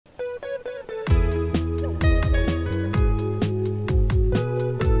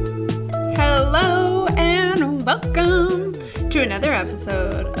to another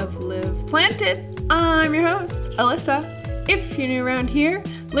episode of Live Planted. I'm your host, Alyssa. If you're new around here,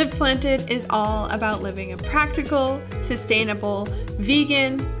 Live Planted is all about living a practical, sustainable,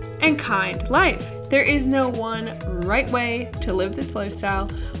 vegan, and kind life. There is no one right way to live this lifestyle,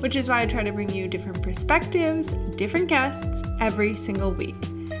 which is why I try to bring you different perspectives, different guests every single week.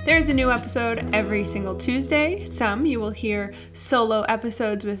 There's a new episode every single Tuesday. Some you will hear solo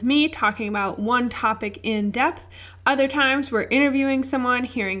episodes with me talking about one topic in depth. Other times we're interviewing someone,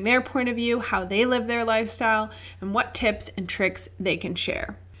 hearing their point of view, how they live their lifestyle, and what tips and tricks they can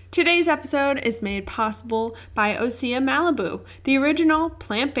share. Today's episode is made possible by Osea Malibu, the original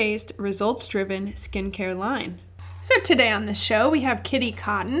plant-based, results-driven skincare line. So today on the show, we have Kitty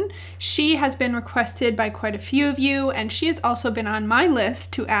Cotton. She has been requested by quite a few of you, and she has also been on my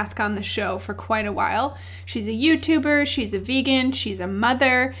list to ask on the show for quite a while. She's a YouTuber, she's a vegan, she's a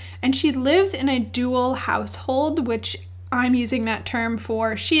mother, and she lives in a dual household, which I'm using that term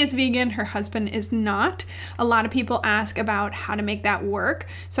for she is vegan, her husband is not. A lot of people ask about how to make that work,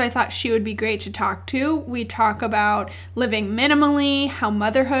 so I thought she would be great to talk to. We talk about living minimally, how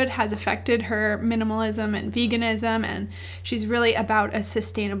motherhood has affected her minimalism and veganism, and she's really about a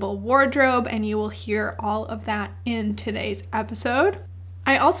sustainable wardrobe, and you will hear all of that in today's episode.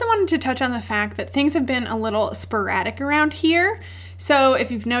 I also wanted to touch on the fact that things have been a little sporadic around here. So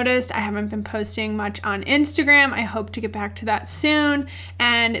if you've noticed, I haven't been posting much on Instagram. I hope to get back to that soon.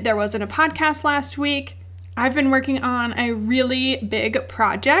 And there wasn't a podcast last week. I've been working on a really big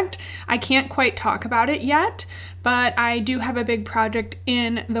project. I can't quite talk about it yet, but I do have a big project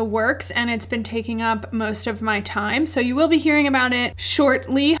in the works and it's been taking up most of my time. So you will be hearing about it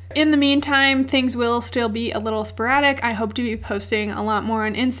shortly. In the meantime, things will still be a little sporadic. I hope to be posting a lot more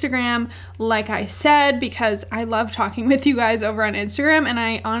on Instagram, like I said, because I love talking with you guys over on Instagram, and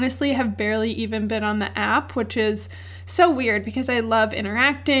I honestly have barely even been on the app, which is so weird because I love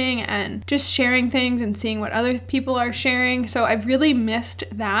interacting and just sharing things and seeing what other people are sharing. So I've really missed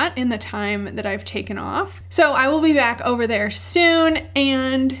that in the time that I've taken off. So I will be back over there soon,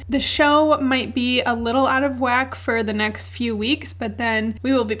 and the show might be a little out of whack for the next few weeks, but then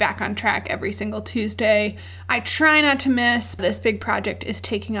we will be back on track every single Tuesday. I try not to miss. This big project is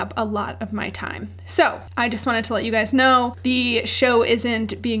taking up a lot of my time. So I just wanted to let you guys know the show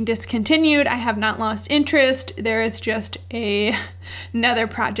isn't being discontinued. I have not lost interest. There is just another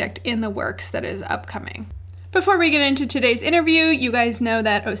project in the works that is upcoming. Before we get into today's interview, you guys know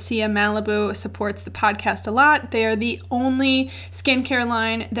that Osea Malibu supports the podcast a lot. They are the only skincare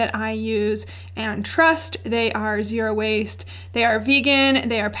line that I use and trust. They are zero waste, they are vegan,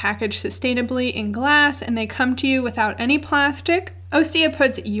 they are packaged sustainably in glass, and they come to you without any plastic. Osea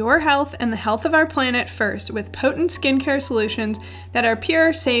puts your health and the health of our planet first with potent skincare solutions that are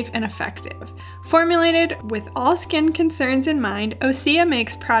pure, safe, and effective. Formulated with all skin concerns in mind, Osea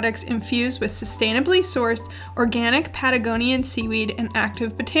makes products infused with sustainably sourced organic Patagonian seaweed and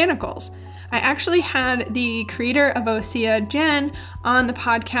active botanicals. I actually had the creator of Osea, Jen, on the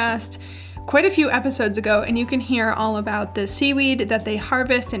podcast quite a few episodes ago, and you can hear all about the seaweed that they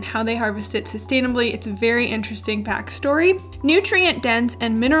harvest and how they harvest it sustainably. It's a very interesting backstory. Nutrient-dense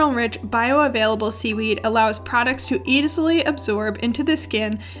and mineral-rich bioavailable seaweed allows products to easily absorb into the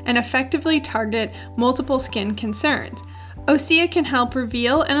skin and effectively target multiple skin concerns. Osea can help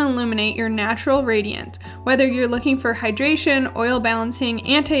reveal and illuminate your natural radiance, whether you're looking for hydration, oil balancing,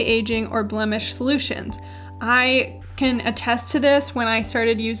 anti-aging, or blemish solutions. I can attest to this. When I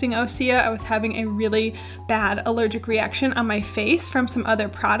started using Osea, I was having a really bad allergic reaction on my face from some other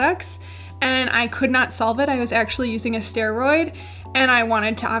products, and I could not solve it. I was actually using a steroid, and I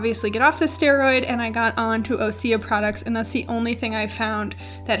wanted to obviously get off the steroid, and I got on to Osea products, and that's the only thing I found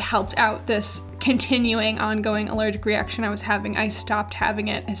that helped out this continuing ongoing allergic reaction I was having. I stopped having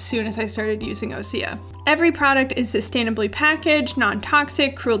it as soon as I started using Osea. Every product is sustainably packaged,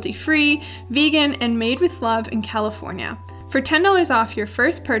 non-toxic, cruelty-free, vegan, and made with love in California. For $10 off your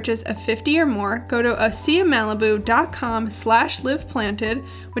first purchase of $50 or more, go to oseamalibu.com/liveplanted,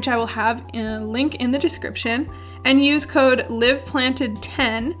 which I will have a link in the description, and use code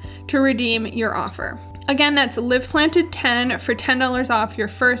LIVEPLANTED10 to redeem your offer. Again, that's LivePlanted10 for $10 off your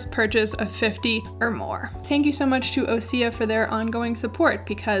first purchase of $50 or more. Thank you so much to Osea for their ongoing support,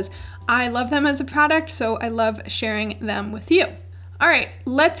 because I love them as a product, so I love sharing them with you. All right,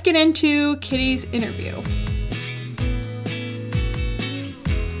 let's get into Kitty's interview.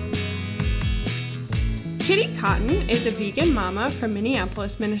 Kitty Cotton is a vegan mama from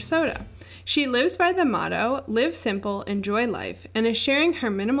Minneapolis, Minnesota. She lives by the motto, live simple, enjoy life, and is sharing her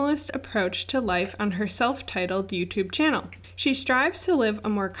minimalist approach to life on her self-titled YouTube channel. She strives to live a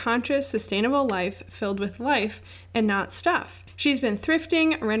more conscious, sustainable life filled with life and not stuff. She's been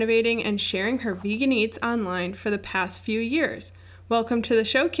thrifting, renovating, and sharing her vegan eats online for the past few years. Welcome to the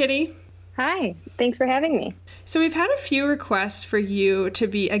show, Kitty. Hi, thanks for having me. So we've had a few requests for you to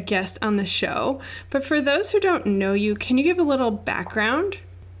be a guest on the show, but for those who don't know you, can you give a little background?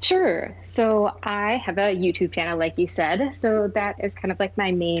 Sure. So I have a YouTube channel, like you said. So that is kind of like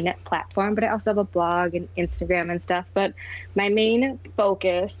my main platform, but I also have a blog and Instagram and stuff. But my main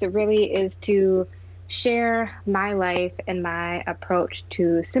focus really is to share my life and my approach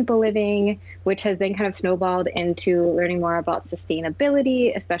to simple living, which has then kind of snowballed into learning more about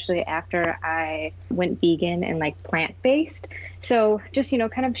sustainability, especially after I went vegan and like plant-based. So just,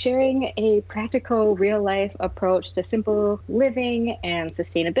 kind of sharing a practical real life approach to simple living and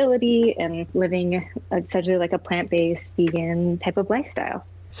sustainability and living essentially like a plant-based vegan type of lifestyle.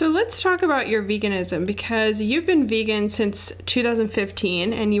 So let's talk about your veganism, because you've been vegan since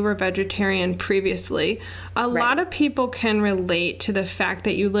 2015 and you were vegetarian previously. A lot of people can relate to the fact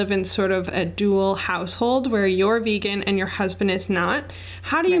that you live in sort of a dual household where you're vegan and your husband is not.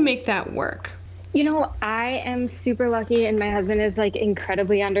 How do you make that work? I am super lucky and my husband is like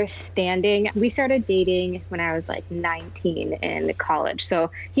incredibly understanding. We started dating when I was like 19 in college.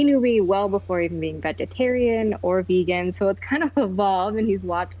 So he knew me well before even being vegetarian or vegan. So it's kind of evolved and he's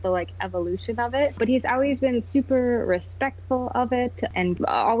watched the like evolution of it. But he's always been super respectful of it and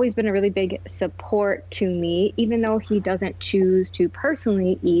always been a really big support to me, even though he doesn't choose to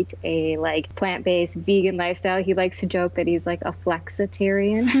personally eat a like plant-based vegan lifestyle. He likes to joke that he's like a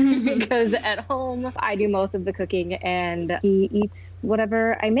flexitarian because at home I do most of the cooking and he eats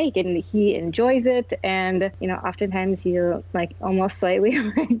whatever I make and he enjoys it. And, oftentimes he'll like almost slightly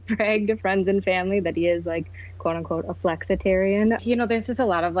like brag to friends and family that he is like quote unquote a flexitarian. There's just a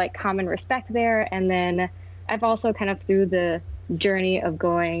lot of like common respect there. And then I've also kind of through the journey of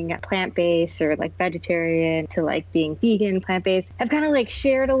going plant-based or like vegetarian to like being vegan, plant-based, I've kind of like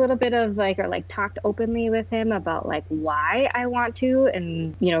shared a little bit of like, or like talked openly with him about like why I want to,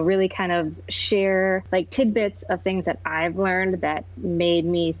 and, really kind of share like tidbits of things that I've learned that made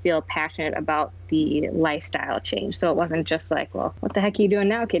me feel passionate about the lifestyle change. So it wasn't just like, well, what the heck are you doing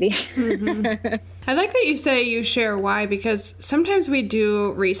now, Kitty? Mm-hmm. I like that you say you share why, because sometimes we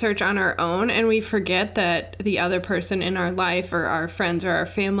do research on our own and we forget that the other person in our life or our friends or our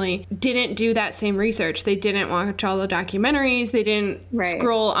family didn't do that same research. They didn't watch all the documentaries. They didn't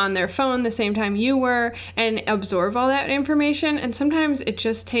scroll on their phone the same time you were and absorb all that information. And sometimes it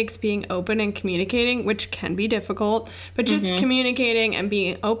just takes being open and communicating, which can be difficult, but just communicating and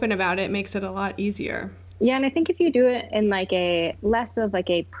being open about it makes it a lot easier. Yeah, and I think if you do it in like a less of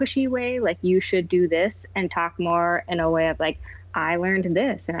like a pushy way, like you should do this, and talk more in a way of like, I learned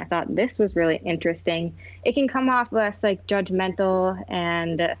this and I thought this was really interesting, it can come off less like judgmental,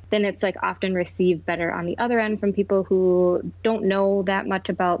 and then it's like often received better on the other end from people who don't know that much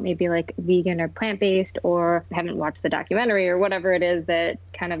about maybe like vegan or plant-based or haven't watched the documentary or whatever it is that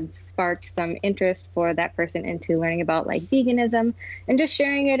kind of sparked some interest for that person into learning about like veganism, and just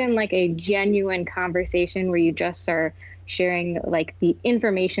sharing it in like a genuine conversation where you just are sharing like the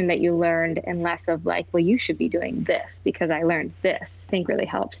information that you learned and less of like, well, you should be doing this because I learned this, I think really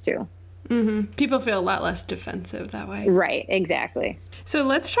helps too. Mm-hmm. People feel a lot less defensive that way. Right, exactly. So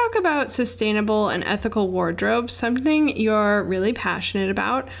let's talk about sustainable and ethical wardrobe, something you're really passionate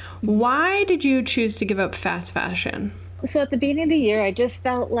about. Why did you choose to give up fast fashion? So at the beginning of the year, I just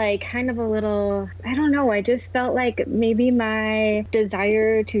felt like kind of a little, I don't know, I just felt like maybe my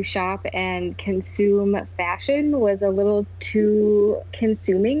desire to shop and consume fashion was a little too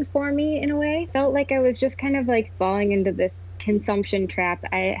consuming for me in a way. Felt like I was just kind of like falling into this consumption trap.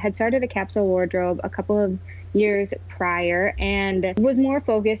 I had started a capsule wardrobe a couple of years prior and was more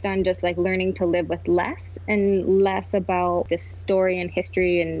focused on just like learning to live with less and less about the story and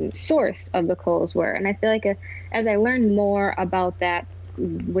history and source of the clothes were. And I feel like as I learned more about that,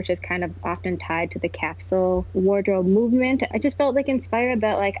 which is kind of often tied to the capsule wardrobe movement, I just felt like inspired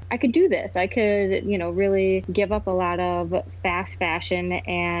that like I could do this. I could, really give up a lot of fast fashion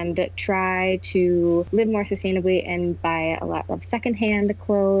and try to live more sustainably and buy a lot of secondhand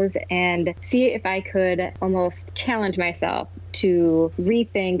clothes and see if I could almost challenge myself to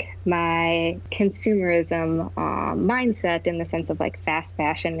rethink my consumerism mindset in the sense of like fast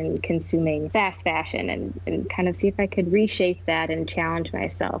fashion and consuming fast fashion, and kind of see if I could reshape that and challenge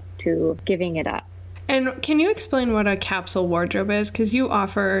myself to giving it up. And can you explain what a capsule wardrobe is? Because you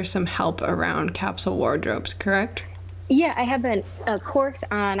offer some help around capsule wardrobes, correct? Yeah, I have a course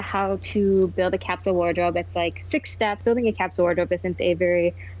on how to build a capsule wardrobe. It's like 6 steps. Building a capsule wardrobe isn't a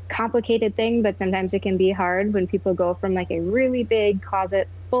very complicated thing, but sometimes it can be hard when people go from like a really big closet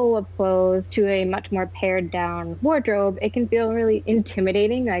full of clothes to a much more pared down wardrobe, it can feel really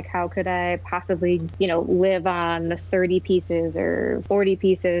intimidating. Like, how could I possibly, live on 30 pieces or 40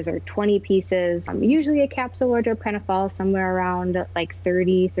 pieces or 20 pieces? Usually a capsule wardrobe kind of falls somewhere around like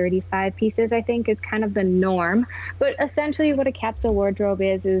 30, 35 pieces, I think, is kind of the norm. But essentially what a capsule wardrobe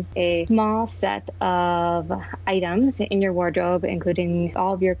is a small set of items in your wardrobe, including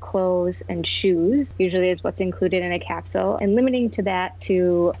all of your clothes and shoes, usually is what's included in a capsule, and limiting to that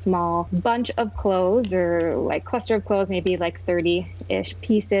to a small bunch of clothes or like cluster of clothes, maybe like 30-ish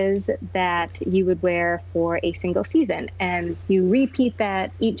pieces that you would wear for a single season. And you repeat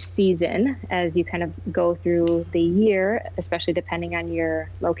that each season as you kind of go through the year, especially depending on your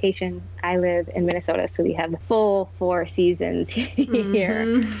location. I live in Minnesota, so we have full 4 seasons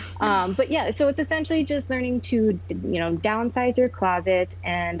here. But yeah, so it's essentially just learning to, downsize your closet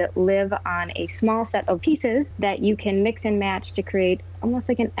and live on a small set of pieces that you can mix and match to create almost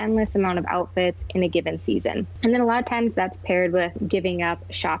like an endless amount of outfits in a given season. And then a lot of times that's paired with giving up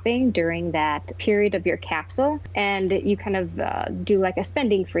shopping during that period of your capsule. And you kind of do like a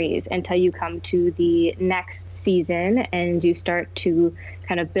spending freeze until you come to the next season and you start to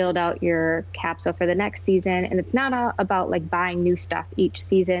kind of build out your capsule for the next season. And it's not all about like buying new stuff each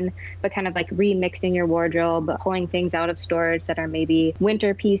season, but kind of like remixing your wardrobe, pulling things out of storage that are maybe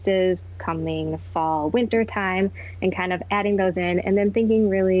winter pieces coming fall, winter time, and kind of adding those in, and then thinking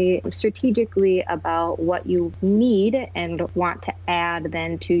really strategically about what you need and want to add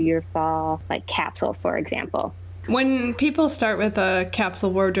then to your fall like capsule, for example. When people start with a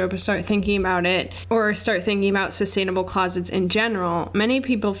capsule wardrobe or start thinking about it, or start thinking about sustainable closets in general, many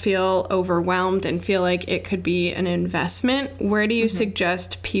people feel overwhelmed and feel like it could be an investment. Where do you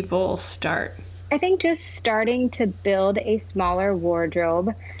suggest people start? I think just starting to build a smaller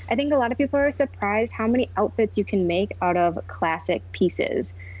wardrobe. I think a lot of people are surprised how many outfits you can make out of classic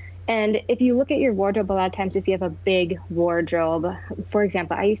pieces. And if you look at your wardrobe, a lot of times if you have a big wardrobe, for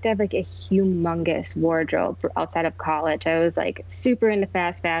example, I used to have like a humongous wardrobe outside of college. I was like super into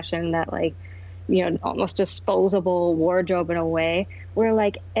fast fashion, that like, almost disposable wardrobe in a way, where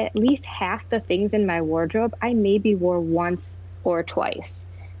like at least half the things in my wardrobe I maybe wore once or twice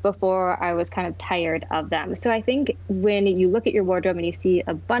before I was kind of tired of them. So I think when you look at your wardrobe and you see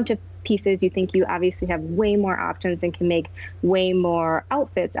a bunch of pieces, you think you obviously have way more options and can make way more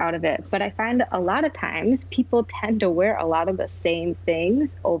outfits out of it. But I find a lot of times people tend to wear a lot of the same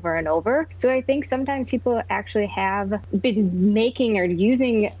things over and over. So I think sometimes people actually have been making or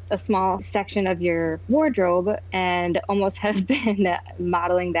using a small section of your wardrobe and almost have been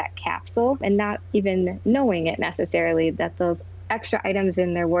modeling that capsule and not even knowing it necessarily, that those extra items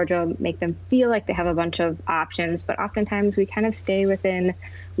in their wardrobe make them feel like they have a bunch of options, but oftentimes we kind of stay within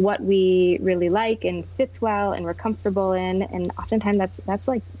what we really like and fits well and we're comfortable in, and oftentimes that's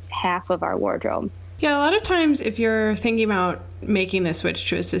like half of our wardrobe. Yeah, a lot of times if you're thinking about making the switch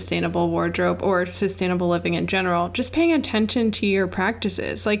to a sustainable wardrobe or sustainable living in general, just paying attention to your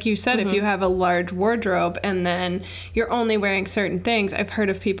practices. Like you said, if you have a large wardrobe and then you're only wearing certain things, I've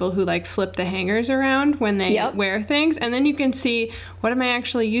heard of people who like flip the hangers around when they wear things, and then you can see, what am I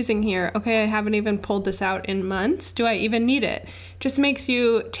actually using here? Okay, I haven't even pulled this out in months. Do I even need it? Just makes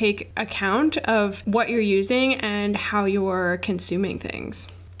you take account of what you're using and how you're consuming things.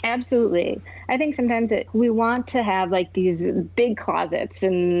 Absolutely. I think sometimes we want to have like these big closets,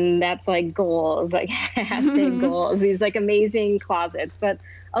 and that's like goals, like hashtag goals, these like amazing closets. But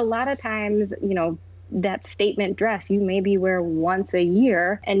a lot of times, that statement dress you maybe wear once a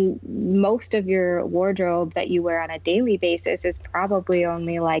year, and most of your wardrobe that you wear on a daily basis is probably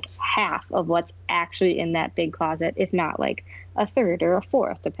only like half of what's actually in that big closet, if not like a third or a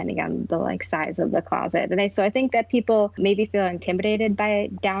fourth, depending on the like size of the closet. And so I think that people maybe feel intimidated by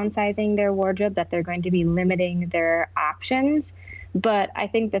downsizing their wardrobe, that they're going to be limiting their options. But I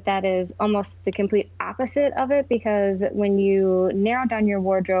think that is almost the complete opposite of it, because when you narrow down your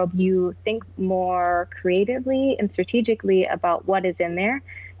wardrobe, you think more creatively and strategically about what is in there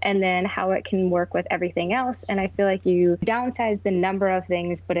and then how it can work with everything else. And I feel like you downsize the number of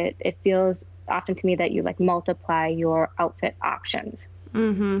things, but it feels often to me that you like multiply your outfit options.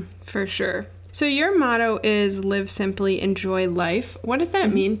 For sure. So your motto is live simply, enjoy life. What does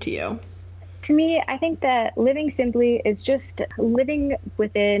that mean to you? To me, I think that living simply is just living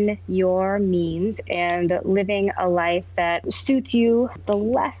within your means and living a life that suits you. The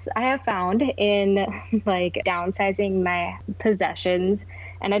less I have found in like downsizing my possessions,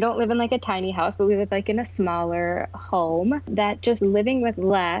 and I don't live in like a tiny house, but we live like in a smaller home, that just living with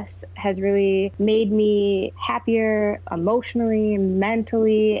less has really made me happier emotionally,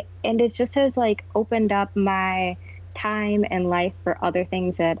 mentally, and it just has like opened up my time and life for other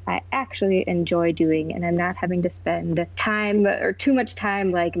things that I actually enjoy doing, and I'm not having to spend time or too much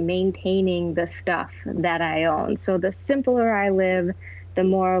time like maintaining the stuff that I own. So the simpler I live, the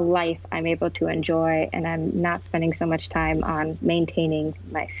more life I'm able to enjoy, and I'm not spending so much time on maintaining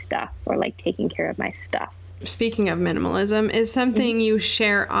my stuff or like taking care of my stuff. Speaking of minimalism, is something you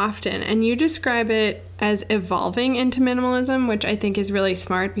share often, and you describe it as evolving into minimalism, which I think is really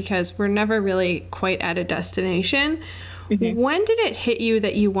smart because we're never really quite at a destination. When did it hit you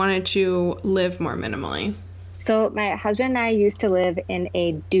that you wanted to live more minimally? So my husband and I used to live in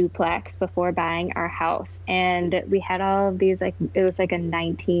a duplex before buying our house, and we had all of these, like, it was like a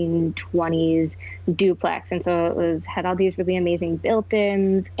 1920s duplex, and so had all these really amazing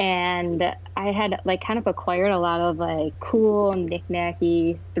built-ins, and I had like kind of acquired a lot of like cool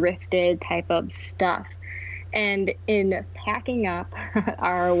knick-knacky thrifted type of stuff. And in packing up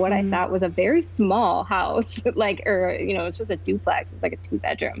our what I thought was a very small house, it's just a duplex, it's like a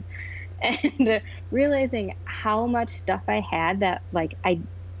 2-bedroom. And realizing how much stuff I had that like I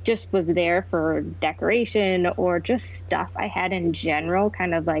just was there for decoration or just stuff I had in general,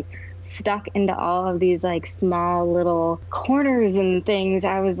 kind of like stuck into all of these like small little corners and things.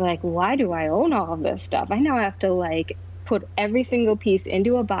 I was like, why do I own all of this stuff? I now have to like put every single piece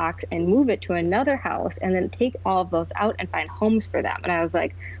into a box and move it to another house and then take all of those out and find homes for them. And I was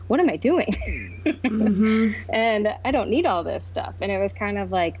like, what am I doing? And I don't need all this stuff. And it was kind of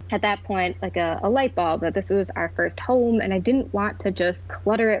like, at that point, like a light bulb that this was our first home, and I didn't want to just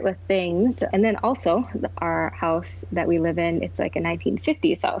clutter it with things. And then also our house that we live in, it's like a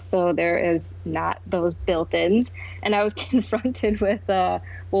 1950s house. So there is not those built-ins. And I was confronted with, well,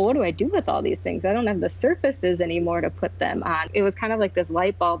 what do I do with all these things? I don't have the surfaces anymore to put them on. It was kind of like this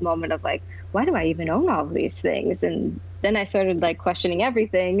light bulb moment of like, why do I even own all of these things? And then I started like questioning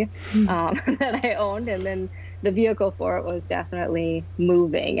everything that I owned. And then the vehicle for it was definitely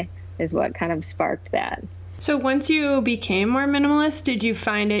moving is what kind of sparked that. So once you became more minimalist, did you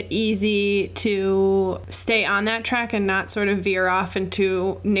find it easy to stay on that track and not sort of veer off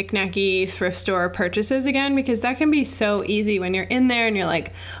into knick-knacky thrift store purchases again? Because that can be so easy when you're in there and you're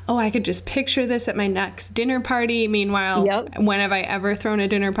like, oh, I could just picture this at my next dinner party. Meanwhile, when have I ever thrown a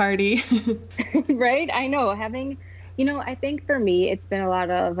dinner party? Right? I know. I think for me, it's been a lot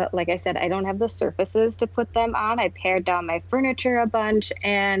of, like I said, I don't have the surfaces to put them on. I pared down my furniture a bunch,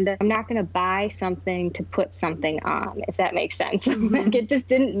 and I'm not going to buy something to put something on, if that makes sense. Like, it just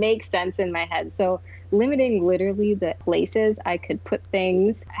didn't make sense in my head. So limiting literally the places I could put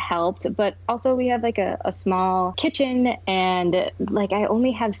things helped. But also we have like a small kitchen, and like I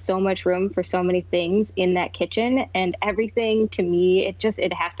only have so much room for so many things in that kitchen, and everything to me, it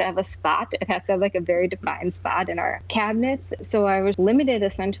has to have a spot. It has to have like a very defined spot in our cabinets. So I was limited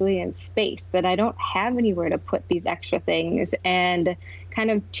essentially in space, that I don't have anywhere to put these extra things. And kind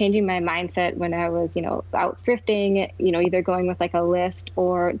of changing my mindset when I was, out thrifting, either going with like a list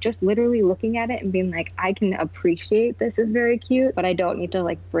or just literally looking at it and being like, I can appreciate this is very cute, but I don't need to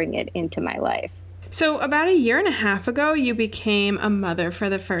like bring it into my life. So about 1.5 years ago, you became a mother for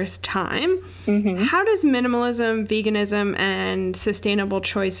the first time. How does minimalism, veganism, and sustainable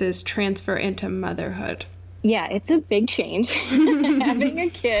choices transfer into motherhood? Yeah, it's a big change. Having a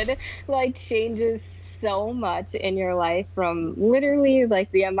kid like changes so much in your life, from literally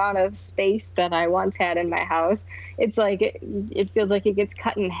like the amount of space that I once had in my house. It's like it feels like it gets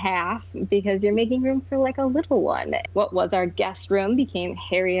cut in half because you're making room for like a little one. What was our guest room became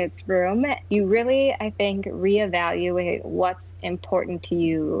Harriet's room. You really, I think, reevaluate what's important to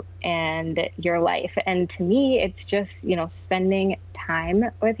you and your life. And to me, it's just, spending time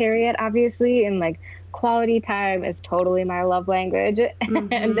with Harriet, obviously, and like quality time is totally my love language.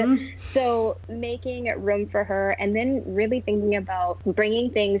 And so making room for her, and then really thinking about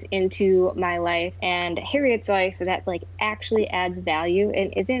bringing things into my life and Harriet's life that like actually adds value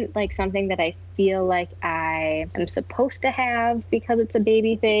and isn't like something that I feel like I am supposed to have because it's a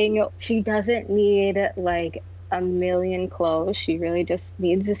baby thing. She doesn't need like a million clothes. She really just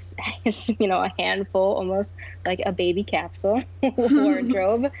needs a handful, almost like a baby capsule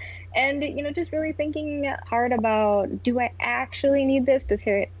wardrobe. And, just really thinking hard about, do I actually need this? Does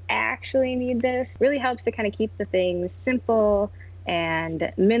Harriet actually need this? Really helps to kind of keep the things simple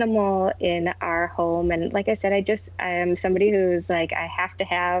and minimal in our home. And like I said, I am somebody who's like, I have to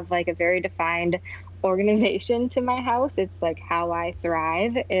have like a very defined organization to my house. It's like how I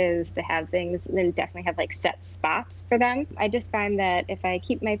thrive is to have things and definitely have like set spots for them. I just find that if I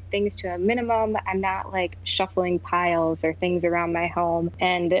keep my things to a minimum, I'm not like shuffling piles or things around my home.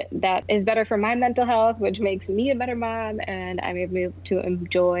 And that is better for my mental health, which makes me a better mom. And I'm able to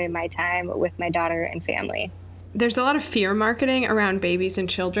enjoy my time with my daughter and family. there's a lot of fear marketing around babies and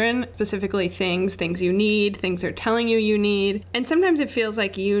children, specifically things you need, things they're telling you need. And sometimes it feels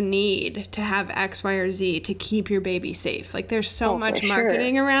like you need to have X, Y, or Z to keep your baby safe. Like there's so much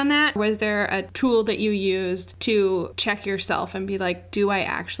marketing around that. Was there a tool that you used to check yourself and be like, do I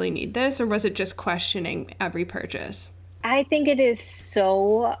actually need this? Or was it just questioning every purchase? I think it is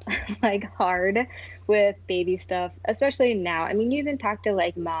so hard with baby stuff, especially now. I mean, you even talk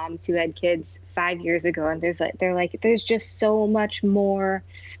to moms who had kids 5 years ago, and there's just so much more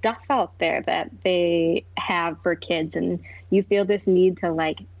stuff out there that they have for kids, and you feel this need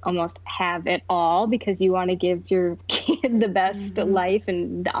to almost have it all because you want to give your kid the best life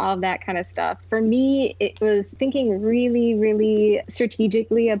and all that kind of stuff. For me, it was thinking really, really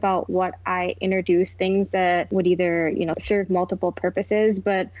strategically about what I introduce, things that would either, serve multiple purposes.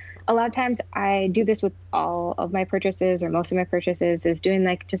 But a lot of times I do this with all of my purchases or most of my purchases, is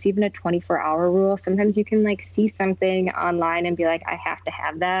doing just even a 24-hour rule. Sometimes you can see something online and be like, I have to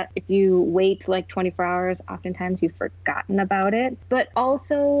have that. If you wait 24 hours, oftentimes you've forgotten about it. But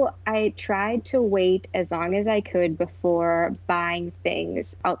also I tried to wait as long as I could before buying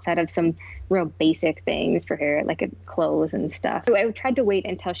things outside of some real basic things for her, like clothes and stuff. So I tried to wait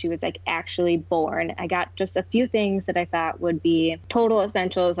until she was actually born. I got just a few things that I thought would be total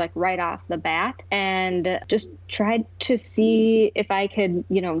essentials, right off the bat, and just tried to see if I could,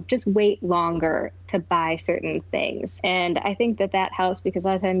 just wait longer to buy certain things. And I think that helps because a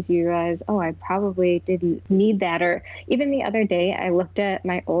lot of times you realize, oh, I probably didn't need that. Or even the other day, I looked at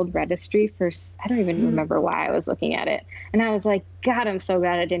my old registry for, I don't even remember why I was looking at it. And I was like, God, I'm so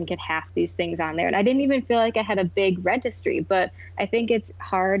glad I didn't get half these things on there. And I didn't even feel like I had a big registry, but I think it's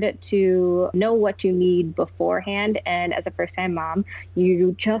hard to know what you need beforehand. And as a first-time mom,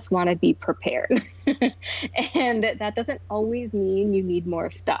 you just want to be prepared. And that doesn't always mean you need more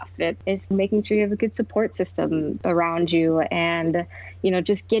stuff. It's making sure you have a good support system around you and,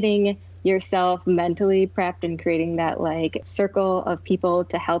 just getting yourself mentally prepped and creating that circle of people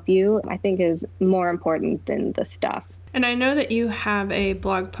to help you, I think is more important than the stuff. And I know that you have a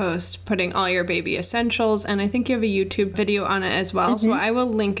blog post putting all your baby essentials, and I think you have a YouTube video on it as well. So I will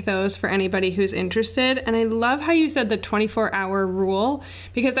link those for anybody who's interested. And I love how you said the 24-hour rule,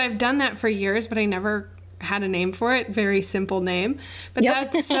 because I've done that for years, but I never had a name for it. Very simple name. But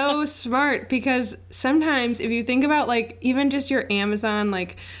that's so smart, because sometimes if you think about even just your Amazon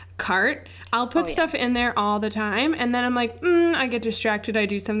cart, I'll put stuff in there all the time. And then I'm like, I get distracted. I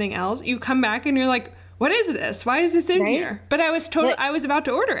do something else. You come back and you're like, what is this? Why is this in here? But I was about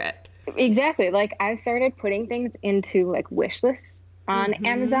to order it. Exactly. I've started putting things into wish lists on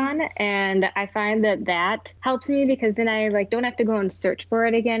Amazon, and I find that helps me because then I don't have to go and search for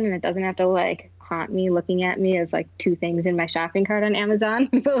it again, and it doesn't have to haunt me looking at me as two things in my shopping cart on Amazon.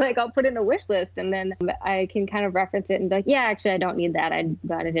 So I'll put in a wish list, and then I can kind of reference it and be like, yeah, actually I don't need that. I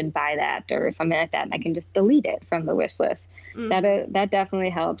didn't buy that or something like that. And I can just delete it from the wish list. That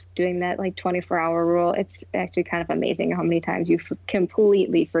definitely helps. Doing that 24-hour rule. It's actually kind of amazing how many times you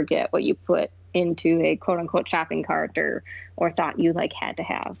completely forget what you put into a quote unquote shopping cart or thought you had to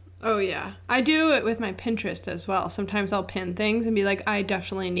have. Oh, yeah. I do it with my Pinterest as well. Sometimes I'll pin things and be like, I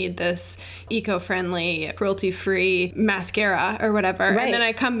definitely need this eco-friendly, cruelty-free mascara or whatever. Right. And then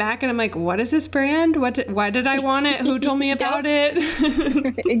I come back and I'm like, what is this brand? Why did I want it? Who told me about it?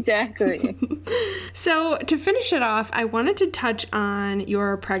 Exactly. So to finish it off, I wanted to touch on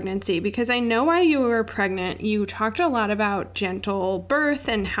your pregnancy, because I know while you were pregnant, you talked a lot about gentle birth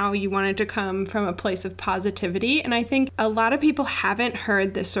and how you wanted to come from a place of positivity. And I think a lot of people haven't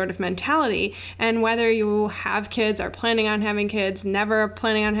heard this sort of mentality. And whether you have kids, are planning on having kids, never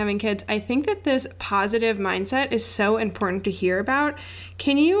planning on having kids, I think that this positive mindset is so important to hear about.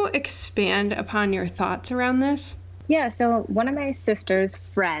 Can you expand upon your thoughts around this? Yeah, so one of my sister's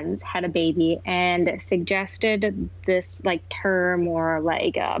friends had a baby and suggested this term or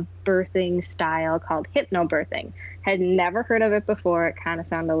a birthing style called hypnobirthing. Had never heard of it before. It kind of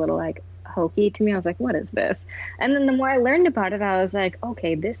sounded a little hokey to me. I was like, what is this? And then the more I learned about it, I was like,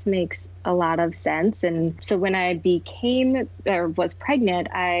 okay, this makes a lot of sense. And so when I was pregnant,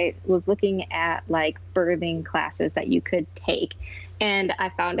 I was looking at birthing classes that you could take. And I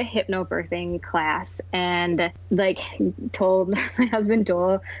found a hypnobirthing class and told my husband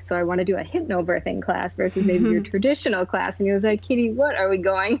Joel, so I want to do a hypnobirthing class versus maybe your traditional class. And he was like, Kitty, what are we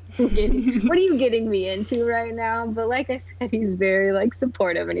going? What are you getting me into right now? But like I said, he's very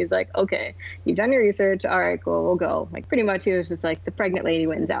supportive, and he's like, okay, you've done your research. All right, cool, we'll go. Pretty much he was just like, the pregnant lady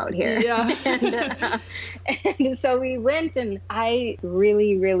wins out here. Yeah. and so we went, and I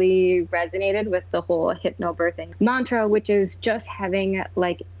really, really resonated with the whole hypnobirthing mantra, which is just having having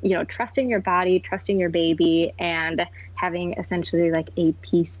like, trusting your body, trusting your baby, and having essentially like a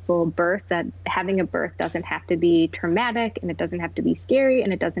peaceful birth, that having a birth doesn't have to be traumatic, and it doesn't have to be scary,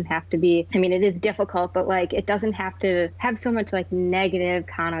 and it doesn't have to be, it is difficult, but like it doesn't have to have so much like negative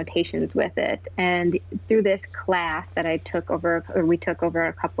connotations with it. And through this class that we took over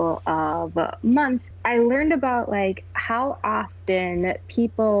a couple of months, I learned about like how often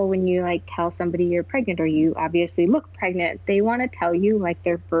people, when you like tell somebody you're pregnant, or you obviously look pregnant, they want to tell you like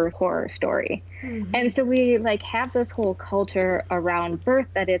their birth horror story. Mm-hmm. And so we like have this whole culture around birth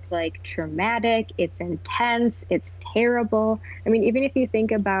that it's like traumatic, it's intense, it's terrible. Even if you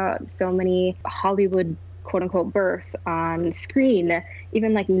think about so many Hollywood quote unquote births on screen,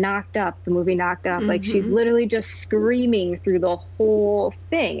 even like Knocked Up, the movie Knocked Up, like she's literally just screaming through the whole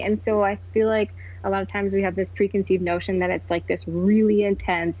thing. And so I feel like a lot of times we have this preconceived notion that it's like this really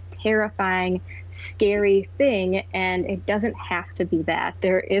intense, terrifying, scary thing, and it doesn't have to be that.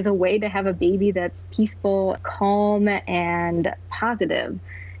 There is a way to have a baby that's peaceful, calm, and positive.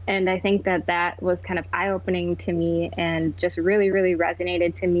 And I think that was kind of eye-opening to me, and just really, really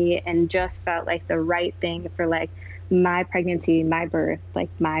resonated to me, and just felt like the right thing for like my pregnancy, my birth, like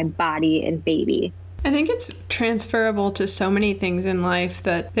my body and baby. I think it's transferable to so many things in life,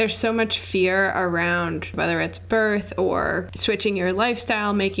 that there's so much fear around whether it's birth or switching your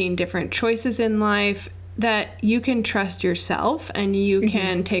lifestyle, making different choices in life, that you can trust yourself and you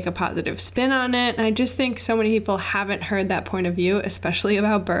can take a positive spin on it. And I just think so many people haven't heard that point of view, especially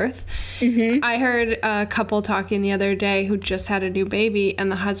about birth. I heard a couple talking the other day who just had a new baby,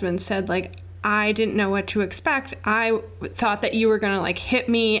 and the husband said, like, I didn't know what to expect. I thought that you were going to like hit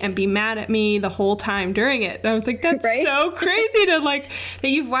me and be mad at me the whole time during it. And I was like, that's right? So crazy to like, that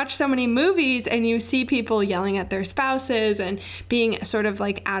you've watched so many movies and you see people yelling at their spouses and being sort of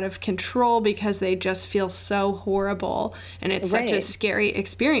like out of control because they just feel so horrible. And it's such a scary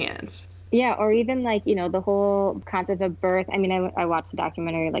experience. Yeah, or even like, the whole concept of birth. I watched the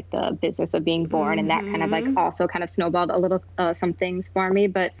documentary, like The Business of Being Born, and that kind of like also kind of snowballed a little some things for me.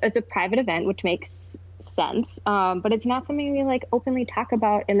 But it's a private event, which makes sense. But it's not something we like openly talk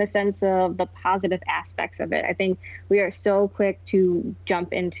about in the sense of the positive aspects of it. I think we are so quick to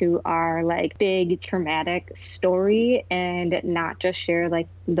jump into our like big traumatic story and not just share like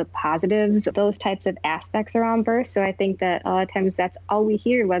the positives, those types of aspects around birth. So I think that a lot of times that's all we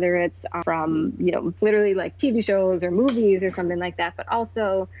hear, whether it's from, literally like TV shows or movies or something like that, but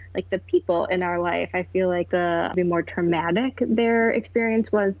also like the people in our life. I feel like the more traumatic their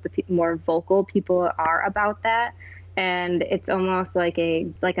experience was, the more vocal people are about that. And it's almost like a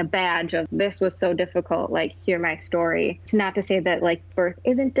badge of, this was so difficult, like, hear my story. It's not to say that like birth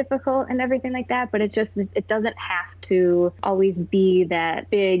isn't difficult and everything like that, but it doesn't have to always be that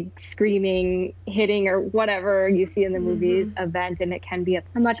big screaming, hitting, or whatever you see in the movies event. And it can be a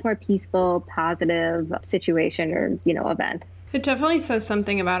much more peaceful, positive situation or, event. It definitely says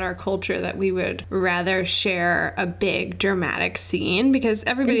something about our culture that we would rather share a big dramatic scene, because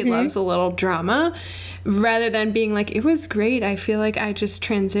everybody loves a little drama, rather than being like, it was great. I feel like I just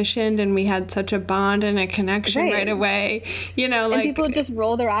transitioned and we had such a bond and a connection right away. And people just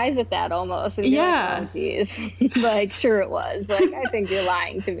roll their eyes at that almost. And like, oh, geez. Like, sure it was. Like, I think you're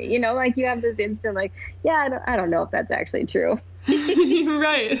lying to me. Like you have this instant like, yeah, I don't know if that's actually true.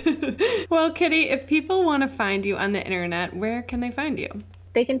 Right. Well, Kitty, if people want to find you on the internet, where can they find you?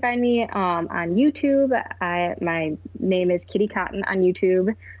 They can find me on YouTube. My name is Kitty Cotton on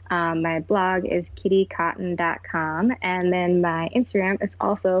YouTube. My blog is kittycotton.com. And then my Instagram is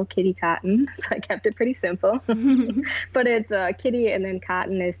also Kitty Cotton. So I kept it pretty simple. But it's Kitty, and then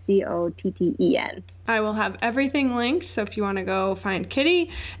Cotton is Cotten. I will have everything linked, so if you want to go find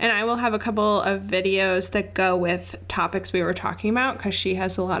Kitty, and I will have a couple of videos that go with topics we were talking about, because she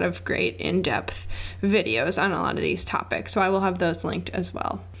has a lot of great in-depth videos on a lot of these topics, so I will have those linked as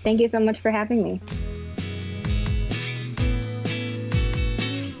well. Thank you so much for having me.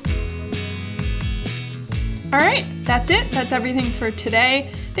 All right, that's it. That's everything for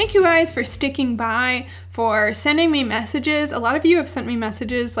today. Thank you guys for sticking by, for sending me messages. A lot of you have sent me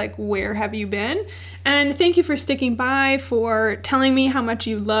messages like, where have you been? And thank you for sticking by, for telling me how much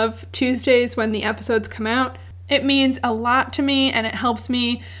you love Tuesdays when the episodes come out. It means a lot to me, and it helps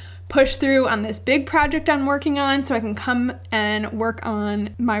me push through on this big project I'm working on, so I can come and work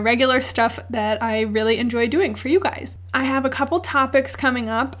on my regular stuff that I really enjoy doing for you guys. I have a couple topics coming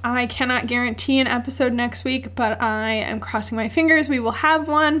up. I cannot guarantee an episode next week, but I am crossing my fingers we will have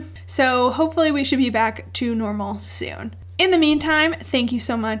one. So hopefully we should be back to normal soon. In the meantime, thank you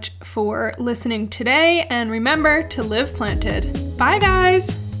so much for listening today, and remember to live planted. Bye,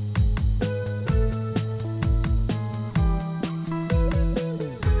 guys!